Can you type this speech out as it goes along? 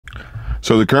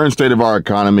So the current state of our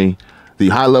economy, the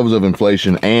high levels of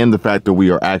inflation, and the fact that we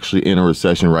are actually in a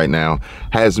recession right now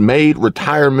has made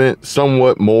retirement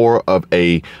somewhat more of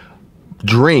a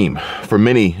dream for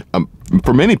many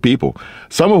people,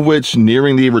 some of which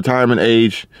nearing the retirement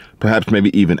age, perhaps maybe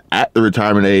even at the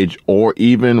retirement age, or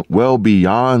even well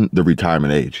beyond the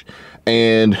retirement age.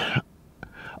 And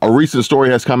a recent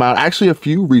story has come out, actually a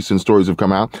few recent stories have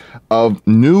come out of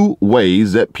new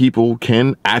ways that people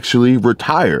can actually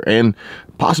retire and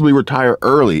possibly retire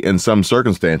early in some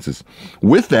circumstances.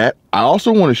 With that, I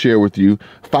also want to share with you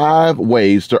 5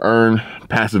 ways to earn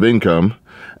passive income.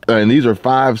 And these are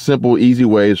 5 simple, easy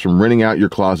ways, from renting out your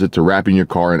closet to wrapping your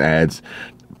car in ads.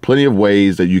 Plenty of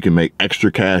ways that you can make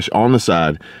extra cash on the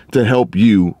side to help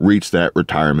you reach that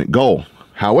retirement goal.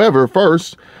 However,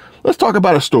 first, let's talk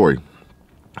about a story.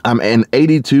 I'm an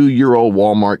 82-year-old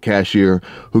Walmart cashier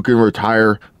who can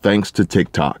retire thanks to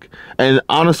TikTok. And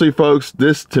honestly, folks,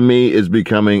 this to me is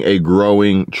becoming a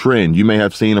growing trend. You may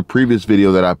have seen a previous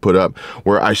video that I put up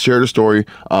where I shared a story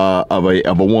of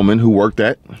a woman who worked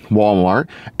at Walmart,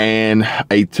 and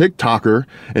a TikToker,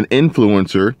 an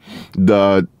influencer,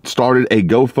 started a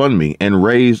GoFundMe and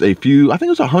raised a few, I think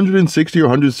it was $160,000 or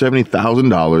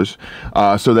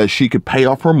 $170,000 so that she could pay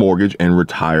off her mortgage and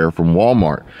retire from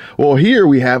Walmart. Well, here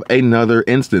we have another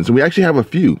instance, and we actually have a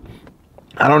few.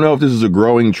 I don't know if this is a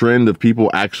growing trend of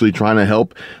people actually trying to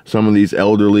help some of these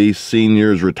elderly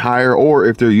seniors retire, or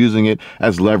if they're using it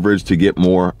as leverage to get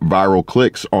more viral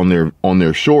clicks on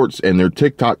their shorts and their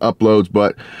TikTok uploads.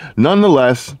 But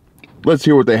nonetheless, let's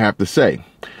hear what they have to say.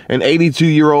 An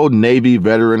 82-year-old Navy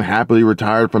veteran happily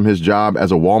retired from his job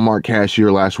as a Walmart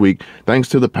cashier last week thanks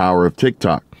to the power of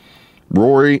TikTok.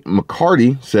 Rory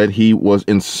McCarty said he was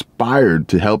inspired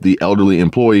to help the elderly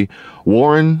employee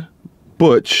Warren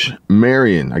Butch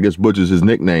Marion, I guess Butch is his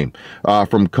nickname,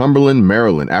 from Cumberland,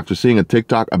 Maryland, after seeing a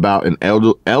TikTok about an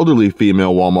elderly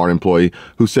female Walmart employee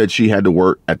who said she had to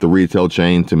work at the retail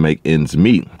chain to make ends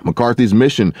meet. McCarthy's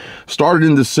mission started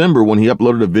in December when he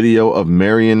uploaded a video of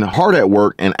Marion hard at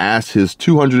work and asked his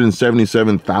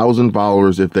 277,000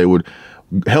 followers if they would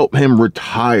help him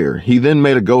retire. He then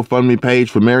made a GoFundMe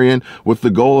page for Marion with the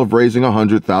goal of raising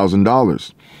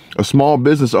 $100,000. A small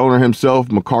business owner himself,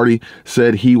 McCarty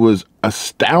said he was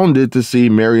astounded to see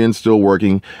Marion still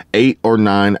working 8 or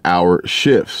 9 hour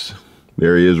shifts.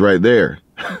 There he is right there.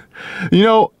 You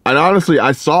know, and honestly,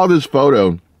 I saw this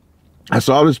photo. I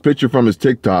saw this picture from his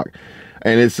TikTok,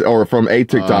 and from a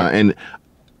TikTok. And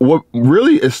what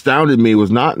really astounded me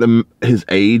was not his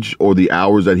age or the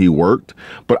hours that he worked,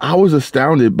 but I was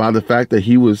astounded by the fact that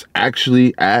he was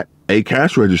actually at a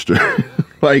cash register.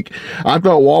 Like, I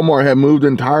thought Walmart had moved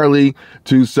entirely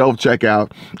to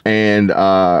self-checkout, and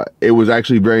it was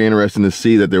actually very interesting to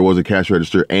see that there was a cash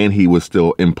register and he was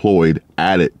still employed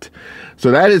at it. So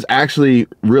that is actually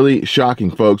really shocking,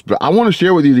 folks. But I want to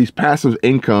share with you these passive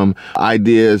income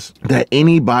ideas that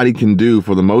anybody can do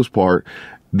for the most part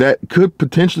that could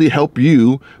potentially help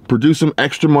you produce some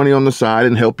extra money on the side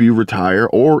and help you retire,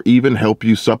 or even help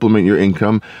you supplement your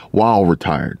income while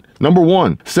retired. Number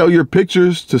 1, sell your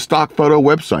pictures to stock photo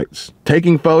websites.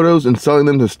 Taking photos and selling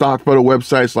them to stock photo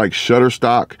websites like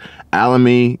Shutterstock,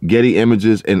 Alamy, Getty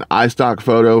Images, and iStock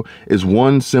Photo is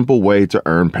one simple way to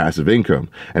earn passive income.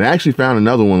 And I actually found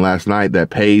another one last night that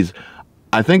pays,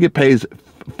 I think it pays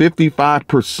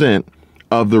 55%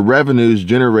 of the revenues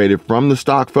generated from the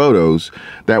stock photos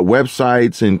that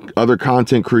websites and other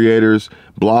content creators,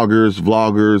 bloggers,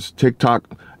 vloggers, TikTok,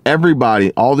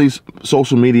 everybody, all these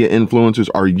social media influencers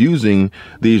are using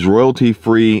these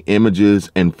royalty-free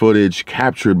images and footage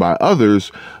captured by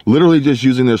others, literally just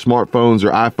using their smartphones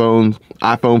or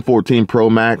iPhone 14 Pro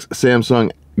Max, Samsung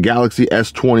Galaxy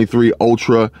S23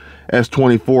 Ultra,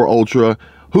 S24 Ultra,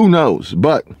 who knows?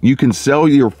 But you can sell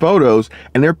your photos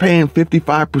and they're paying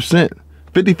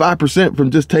 55%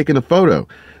 from just taking a photo.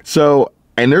 So,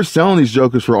 and they're selling these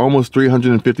jokers for almost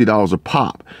 $350 a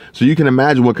pop. So you can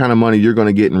imagine what kind of money you're going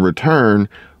to get in return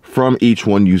from each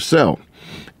one you sell.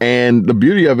 And the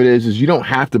beauty of it is you don't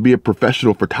have to be a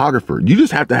professional photographer. You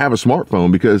just have to have a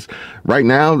smartphone, because right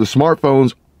now the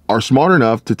smartphones are smart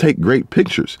enough to take great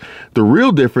pictures. The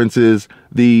real difference is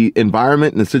the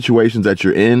environment and the situations that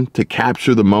you're in to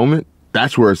capture the moment.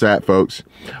 That's where it's at, folks.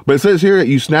 But it says here that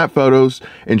you snap photos,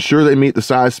 ensure they meet the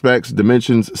size specs,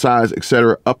 dimensions, size,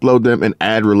 etc., upload them, and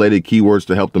add related keywords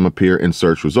to help them appear in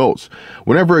search results.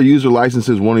 Whenever a user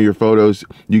licenses one of your photos,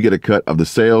 you get a cut of the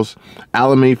sales.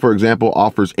 Alamy, for example,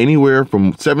 offers anywhere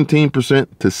from 17%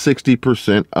 to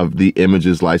 60% of the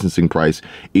image's licensing price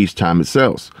each time it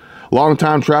sells.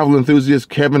 Longtime travel enthusiast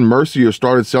Kevin Mercier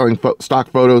started selling stock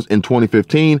photos in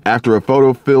 2015 after a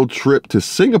photo-filled trip to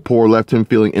Singapore left him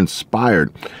feeling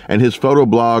inspired. And his photo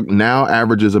blog now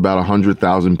averages about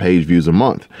 100,000 page views a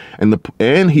month.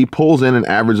 And he pulls in an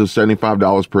average of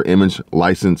 $75 per image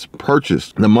license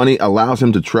purchased. The money allows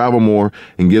him to travel more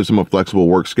and gives him a flexible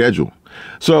work schedule.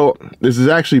 So this is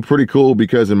actually pretty cool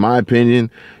because in my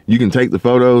opinion, you can take the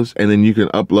photos and then you can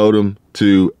upload them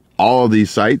to all of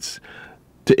these sites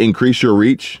to increase your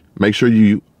reach. Make sure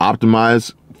you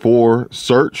optimize for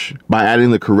search by adding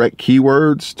the correct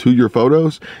keywords to your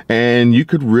photos, and you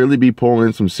could really be pulling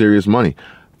in some serious money.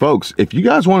 Folks, if you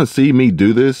guys want to see me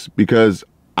do this, because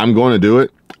I'm going to do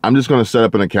it, I'm just going to set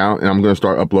up an account and I'm going to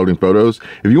start uploading photos.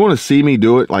 If you want to see me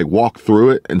do it, like walk through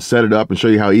it and set it up and show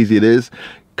you how easy it is,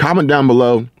 comment down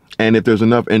below. And if there's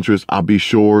enough interest, I'll be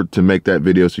sure to make that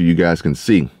video so you guys can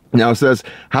see. Now it says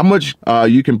how much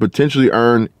you can potentially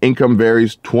earn. Income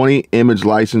varies. 20 image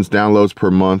license downloads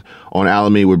per month on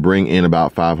Alamy would bring in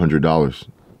about $500.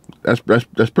 That's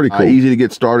pretty cool. Easy to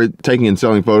get started taking and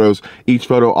selling photos. Each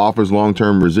photo offers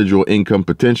long-term residual income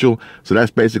potential. So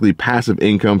that's basically passive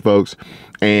income, folks,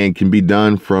 and can be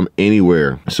done from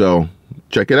anywhere. So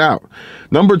check it out.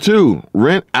 Number 2,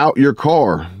 rent out your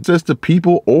car. It says to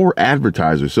people or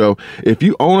advertisers. So if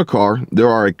you own a car, there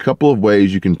are a couple of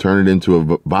ways you can turn it into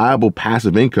a viable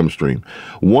passive income stream.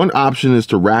 One option is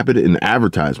to wrap it in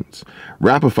advertisements.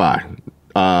 Rapify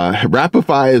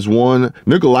is one.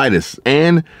 Nicolitis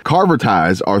and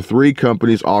Carvertise are 3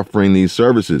 companies offering these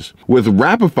services. With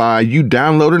Rapify, you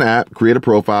download an app, create a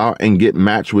profile, and get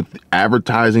matched with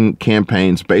advertising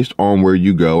campaigns based on where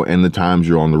you go and the times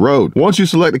you're on the road. Once you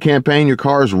select a campaign, your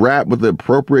car is wrapped with the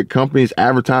appropriate company's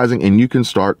advertising and you can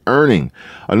start earning.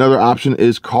 Another option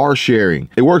is car sharing.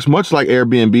 It works much like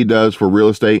Airbnb does for real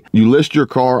estate. You list your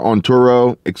car on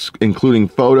Turo, including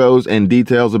photos and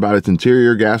details about its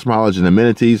interior, gas mileage, and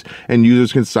amenities, and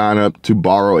users can sign up to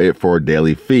borrow it for a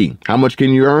daily fee. How much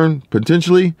can you earn?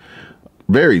 Potentially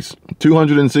varies.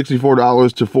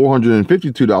 $264 to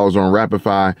 $452 on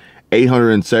Rapify,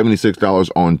 $876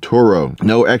 on Turo.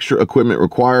 No extra equipment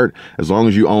required as long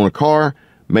as you own a car,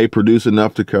 may produce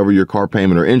enough to cover your car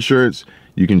payment or insurance.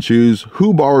 You can choose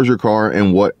who borrows your car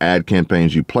and what ad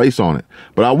campaigns you place on it.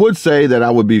 But I would say that I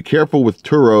would be careful with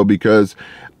Turo because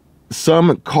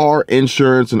some car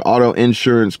insurance and auto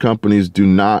insurance companies do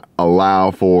not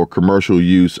allow for commercial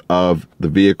use of the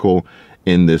vehicle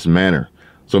in this manner.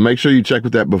 So make sure you check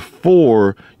with that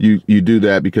before you do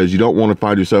that, because you don't want to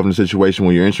find yourself in a situation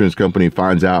where your insurance company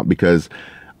finds out, because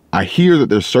I hear that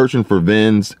they're searching for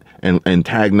VINs and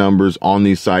tag numbers on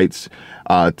these sites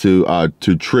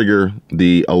to trigger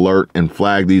the alert and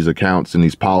flag these accounts and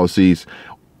these policies.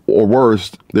 Or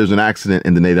worse, there's an accident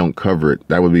and then they don't cover it.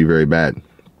 That would be very bad.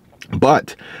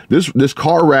 But this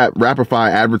car Rapify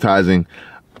advertising,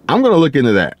 I'm going to look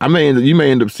into that. You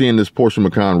may end up seeing this Porsche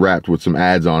Macan wrapped with some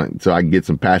ads on it so I can get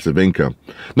some passive income.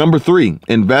 Number 3,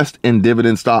 invest in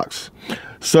dividend stocks.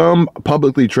 Some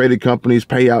publicly traded companies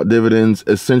pay out dividends,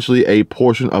 essentially a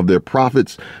portion of their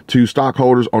profits, to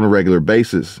stockholders on a regular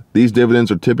basis. These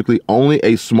dividends are typically only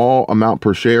a small amount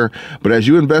per share, but as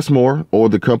you invest more or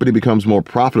the company becomes more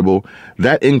profitable,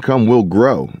 that income will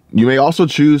grow. You may also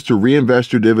choose to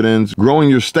reinvest your dividends, growing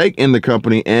your stake in the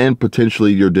company and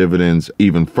potentially your dividends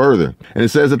even further. And it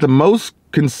says that the most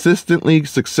consistently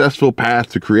successful path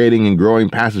to creating and growing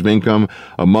passive income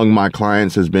among my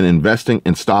clients has been investing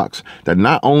in stocks that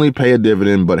not only pay a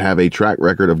dividend but have a track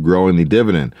record of growing the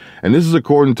dividend. And this is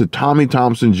according to Tommy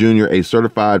Thompson Jr., a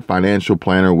certified financial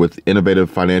planner with Innovative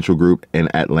Financial Group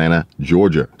in Atlanta,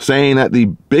 Georgia, saying that the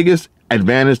biggest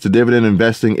advantage to dividend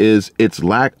investing is its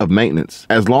lack of maintenance.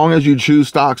 As long as you choose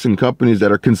stocks and companies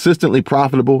that are consistently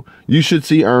profitable, you should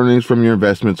see earnings from your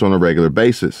investments on a regular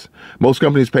basis. Most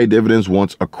companies pay dividends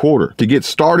once a quarter. To get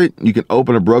started, you can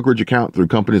open a brokerage account through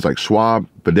companies like Schwab,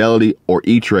 Fidelity, or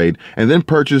E-Trade, and then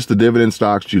purchase the dividend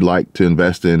stocks you'd like to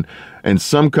invest in. And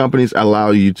some companies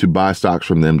allow you to buy stocks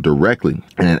from them directly.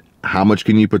 And how much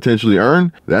can you potentially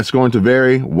earn? That's going to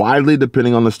vary widely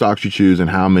depending on the stocks you choose and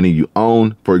how many you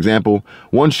own. For example,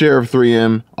 one share of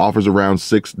 3M offers around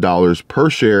 $6 per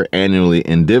share annually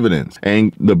in dividends.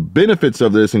 And the benefits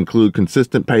of this include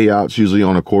consistent payouts, usually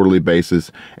on a quarterly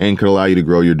basis, and could allow you to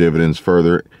grow your dividends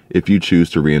further if you choose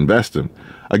to reinvest them.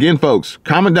 Again, folks,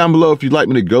 comment down below if you'd like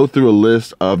me to go through a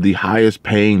list of the highest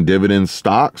paying dividend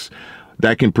stocks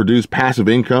that can produce passive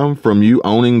income from you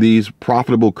owning these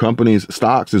profitable companies'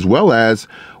 stocks, as well as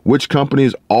which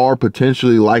companies are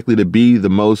potentially likely to be the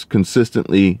most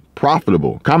consistently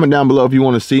profitable. Comment down below if you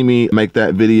want to see me make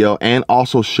that video and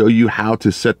also show you how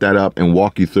to set that up and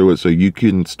walk you through it so you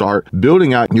can start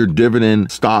building out your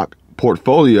dividend stock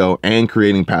portfolio and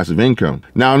creating passive income.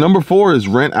 Now, number 4 is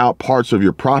rent out parts of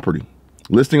your property.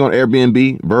 Listing on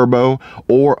Airbnb, Vrbo,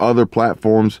 or other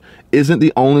platforms isn't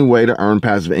the only way to earn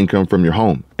passive income from your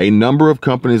home. A number of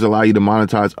companies allow you to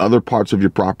monetize other parts of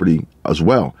your property as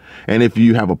well. And if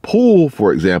you have a pool,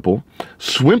 for example,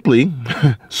 Swimply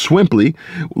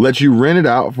lets you rent it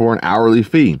out for an hourly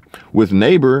fee. With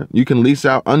Neighbor, you can lease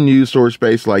out unused storage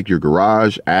space like your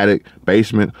garage, attic,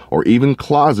 basement, or even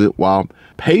closet, while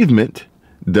Pavement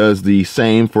does the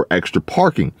same for extra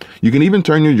parking. You can even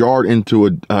turn your yard into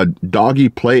a doggy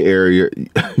play area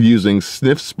using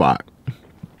Sniff Spot.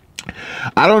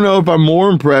 I don't know if I'm more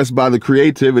impressed by the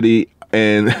creativity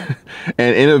and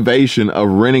innovation of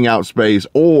renting out space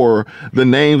or the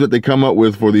names that they come up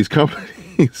with for these companies.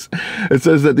 It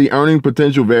says that the earning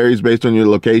potential varies based on your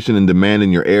location and demand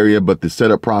in your area, but the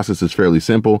setup process is fairly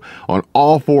simple on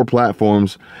all 4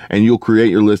 platforms, and you'll create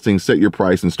your listing, set your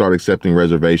price, and start accepting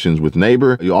reservations with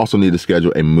Neighbor. You also need to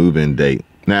schedule a move-in date.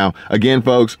 Now, again,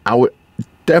 folks, I would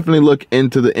definitely look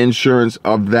into the insurance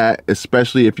of that,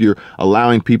 especially if you're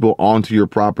allowing people onto your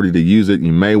property to use it.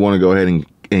 You may want to go ahead and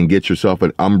get yourself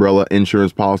an umbrella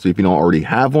insurance policy if you don't already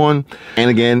have one. And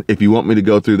again, if you want me to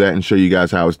go through that and show you guys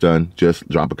how it's done, just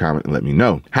drop a comment and let me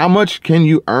know. How much can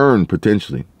you earn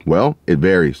potentially? Well, it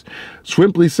varies.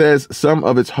 Swimply says some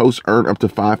of its hosts earn up to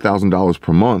 $5,000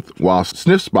 per month, while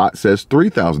Sniff Spot says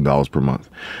 $3,000 per month.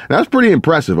 Now, that's pretty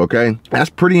impressive, okay? That's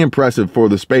pretty impressive for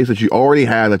the space that you already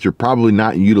have that you're probably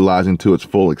not utilizing to its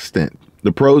full extent.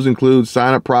 The pros include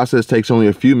sign-up process takes only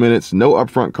a few minutes, no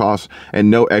upfront costs, and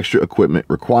no extra equipment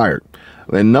required.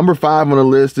 And number 5 on the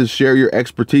list is share your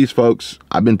expertise, folks.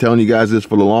 I've been telling you guys this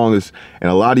for the longest,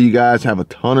 and a lot of you guys have a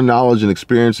ton of knowledge and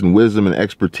experience and wisdom and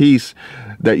expertise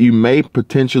that you may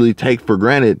potentially take for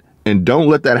granted. And don't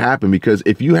let that happen, because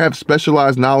if you have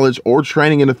specialized knowledge or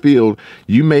training in the field,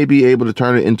 you may be able to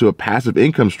turn it into a passive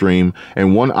income stream.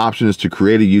 And one option is to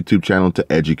create a YouTube channel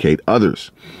to educate others.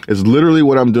 It's literally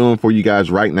what I'm doing for you guys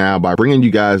right now by bringing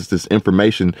you guys this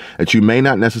information that you may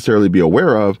not necessarily be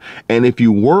aware of. And if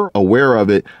you were aware of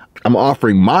it, I'm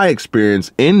offering my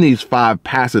experience in these 5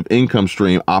 passive income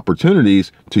stream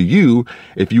opportunities to you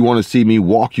if you want to see me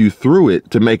walk you through it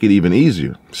to make it even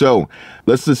easier. So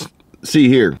let's just see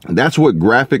here. That's what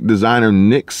graphic designer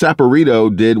Nick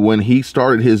Saporito did when he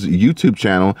started his YouTube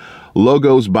channel,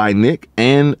 Logos by Nick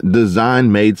and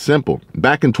Design Made Simple.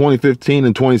 Back in 2015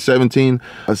 and 2017,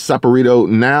 Saporito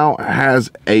now has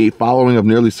a following of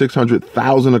nearly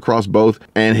 600,000 across both,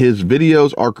 and his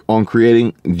videos are on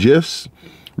creating GIFs,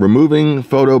 removing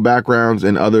photo backgrounds,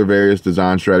 and other various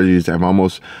design strategies have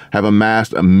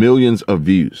amassed millions of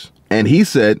views. And he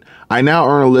said, I now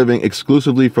earn a living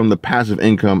exclusively from the passive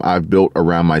income I've built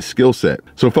around my skill set.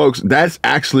 So folks, that's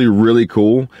actually really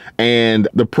cool. And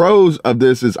the pros of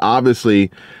this is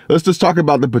obviously, let's just talk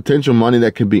about the potential money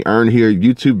that can be earned here.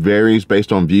 YouTube varies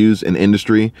based on views and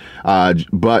industry,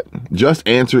 but Just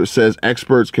Answer says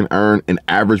experts can earn an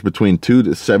average between $2,000 to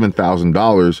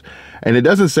 $7,000. And it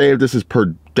doesn't say if this is per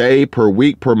day, per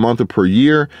week, per month, or per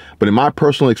year, but in my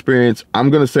personal experience, I'm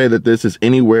going to say that this is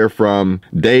anywhere from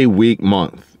day, week,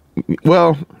 month,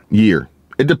 well, year.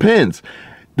 It depends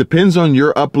on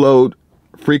your upload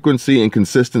frequency and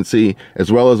consistency, as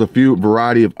well as a few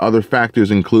variety of other factors,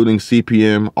 including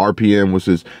CPM, RPM, which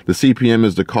is the CPM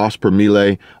is the cost per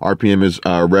mille, RPM is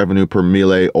revenue per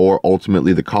mille, or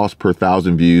ultimately the cost per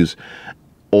 1,000 views,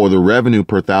 or the revenue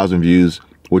per 1,000 views,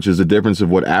 which is the difference of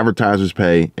what advertisers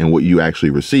pay and what you actually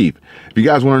receive. If you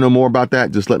guys want to know more about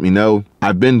that, just let me know.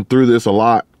 I've been through this a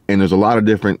lot, and there's a lot of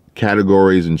different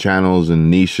categories and channels and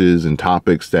niches and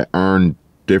topics that earn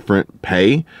different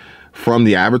pay from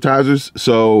the advertisers.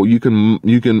 So you can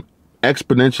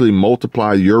exponentially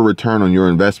multiply your return on your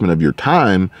investment of your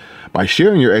time by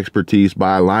sharing your expertise,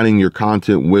 by aligning your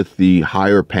content with the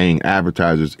higher paying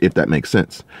advertisers, if that makes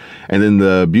sense. And then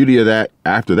the beauty of that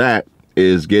after that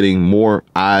is getting more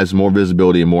eyes, more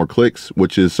visibility, and more clicks,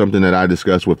 which is something that I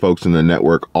discuss with folks in the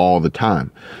network all the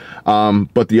time.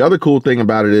 But the other cool thing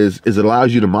about it is it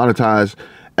allows you to monetize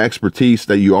expertise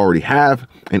that you already have,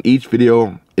 and each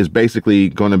video is basically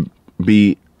going to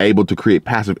be able to create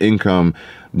passive income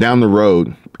down the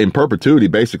road in perpetuity.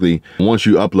 Basically, once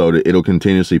you upload it, it'll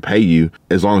continuously pay you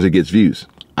as long as it gets views.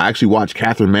 I actually watched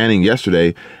Catherine Manning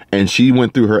yesterday, and she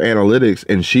went through her analytics,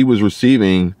 and she was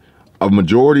receiving a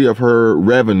majority of her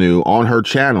revenue on her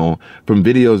channel from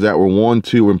videos that were 1,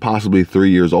 2, and possibly 3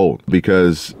 years old,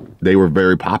 because they were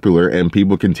very popular and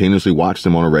people continuously watch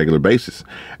them on a regular basis.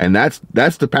 And that's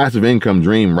the passive income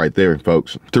dream right there,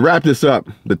 folks. To wrap this up,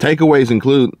 the takeaways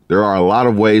include there are a lot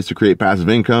of ways to create passive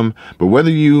income, but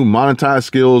whether you monetize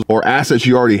skills or assets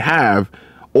you already have,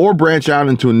 or branch out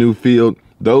into a new field.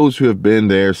 Those who have been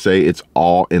there say it's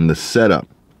all in the setup.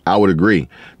 I would agree.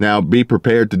 Now, be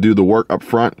prepared to do the work up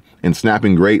front in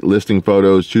snapping great listing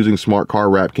photos, choosing smart car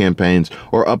wrap campaigns,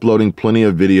 or uploading plenty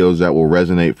of videos that will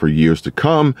resonate for years to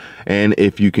come. And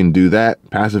if you can do that,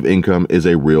 passive income is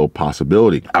a real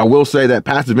possibility. I will say that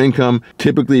passive income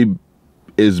typically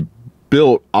is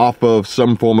built off of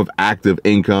some form of active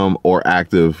income or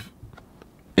active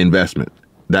investment,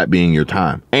 that being your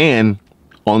time. And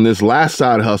on this last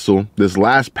side hustle, this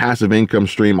last passive income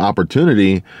stream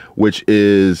opportunity, which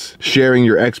is sharing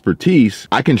your expertise,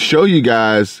 I can show you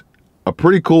guys a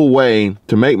pretty cool way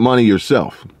to make money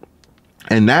yourself.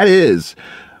 And that is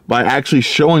by actually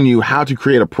showing you how to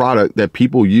create a product that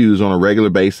people use on a regular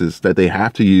basis, that they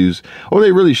have to use, or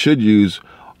they really should use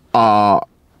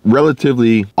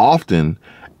relatively often,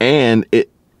 and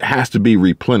it has to be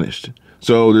replenished.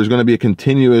 So there's going to be a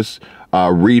continuous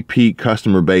repeat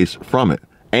customer base from it.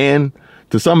 And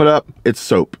to sum it up, it's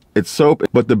soap. It's soap.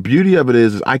 But the beauty of it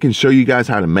is I can show you guys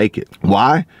how to make it.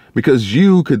 Why? Because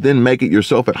you could then make it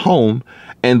yourself at home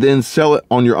and then sell it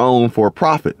on your own for a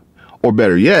profit. Or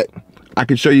better yet, I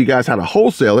can show you guys how to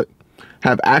wholesale it,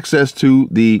 have access to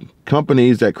the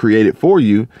companies that create it for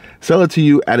you, sell it to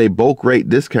you at a bulk rate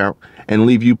discount, and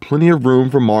leave you plenty of room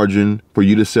for margin for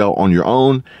you to sell on your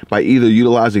own by either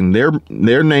utilizing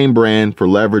their name brand for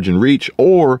leverage and reach,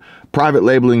 or private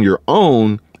labeling your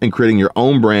own and creating your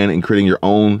own brand and creating your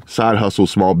own side hustle,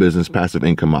 small business, passive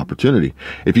income opportunity.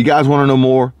 If you guys want to know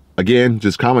more, again,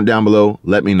 just comment down below,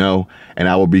 let me know, and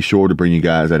I will be sure to bring you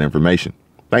guys that information.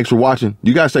 Thanks for watching.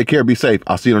 You guys take care, be safe.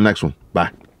 I'll see you on the next one.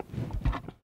 Bye.